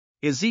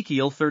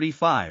Ezekiel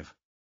 35.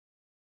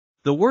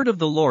 The word of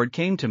the Lord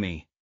came to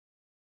me.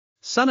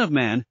 Son of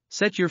man,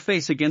 set your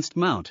face against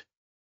Mount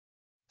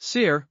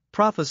Seir,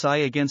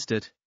 prophesy against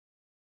it.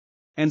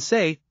 And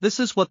say, this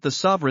is what the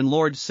sovereign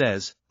Lord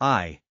says,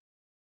 I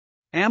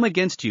am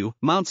against you,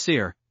 Mount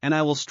Seir, and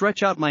I will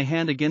stretch out my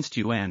hand against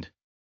you and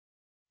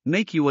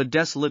make you a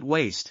desolate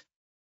waste.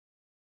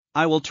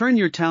 I will turn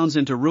your towns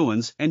into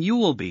ruins and you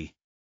will be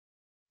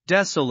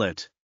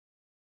desolate.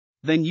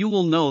 Then you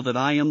will know that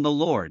I am the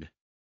Lord.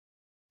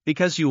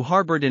 Because you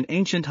harbored an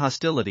ancient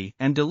hostility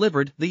and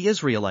delivered the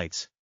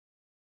Israelites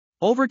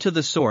over to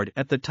the sword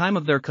at the time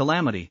of their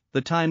calamity,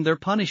 the time their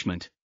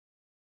punishment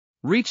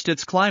reached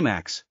its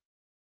climax.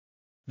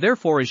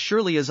 Therefore, as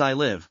surely as I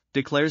live,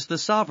 declares the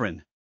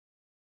sovereign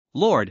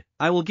Lord,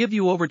 I will give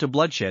you over to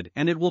bloodshed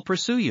and it will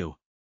pursue you.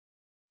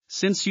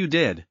 Since you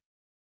did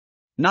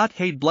not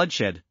hate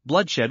bloodshed,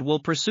 bloodshed will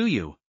pursue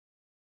you.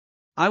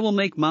 I will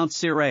make Mount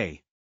Seir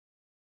a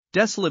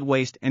desolate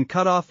waste and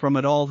cut off from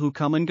it all who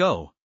come and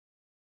go.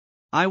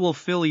 I will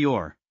fill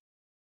your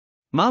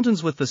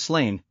mountains with the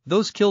slain,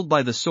 those killed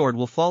by the sword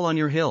will fall on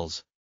your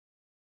hills,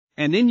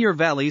 and in your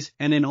valleys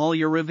and in all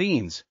your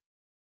ravines.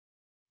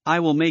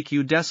 I will make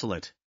you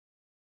desolate.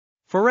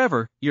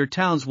 Forever, your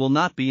towns will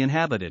not be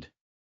inhabited.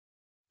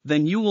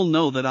 Then you will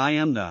know that I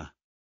am the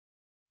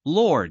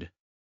Lord.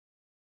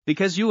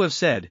 Because you have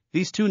said,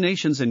 these two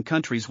nations and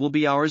countries will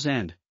be ours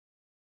and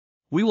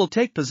we will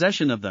take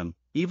possession of them,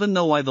 even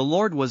though I the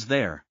Lord was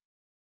there.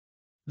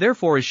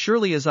 Therefore, as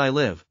surely as I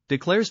live,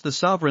 declares the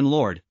sovereign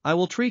Lord, I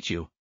will treat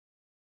you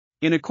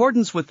in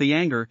accordance with the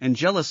anger and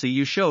jealousy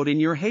you showed in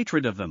your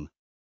hatred of them.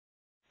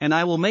 And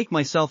I will make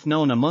myself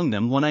known among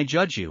them when I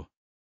judge you.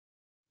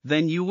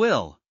 Then you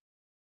will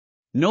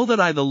know that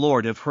I the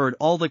Lord have heard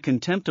all the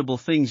contemptible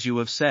things you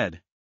have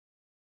said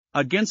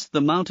against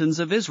the mountains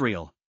of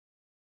Israel.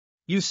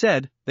 You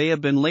said, they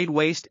have been laid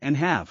waste and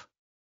have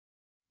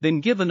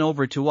been given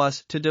over to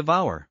us to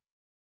devour.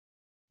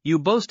 You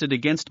boasted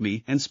against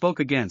me and spoke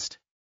against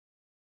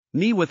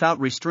me without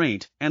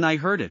restraint, and I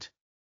heard it.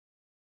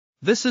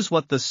 This is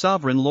what the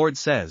sovereign Lord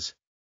says.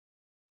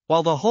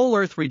 While the whole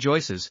earth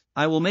rejoices,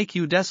 I will make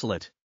you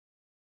desolate.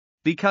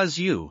 Because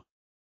you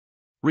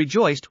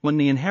rejoiced when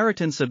the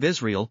inheritance of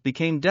Israel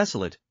became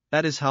desolate,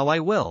 that is how I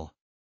will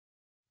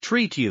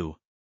treat you.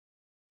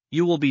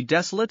 You will be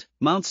desolate,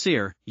 Mount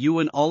Seir, you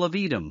and all of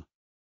Edom.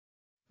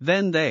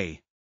 Then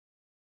they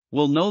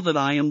will know that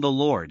I am the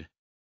Lord.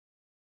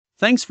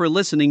 Thanks for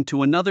listening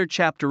to another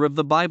chapter of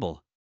the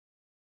Bible.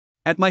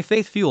 At My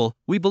Faith Fuel,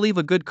 we believe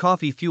a good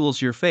coffee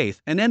fuels your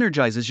faith and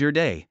energizes your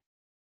day.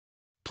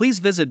 Please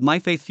visit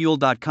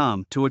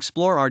myfaithfuel.com to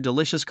explore our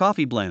delicious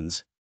coffee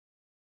blends.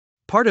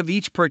 Part of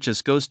each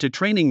purchase goes to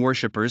training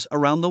worshipers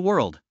around the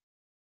world.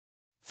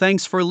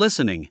 Thanks for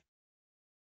listening.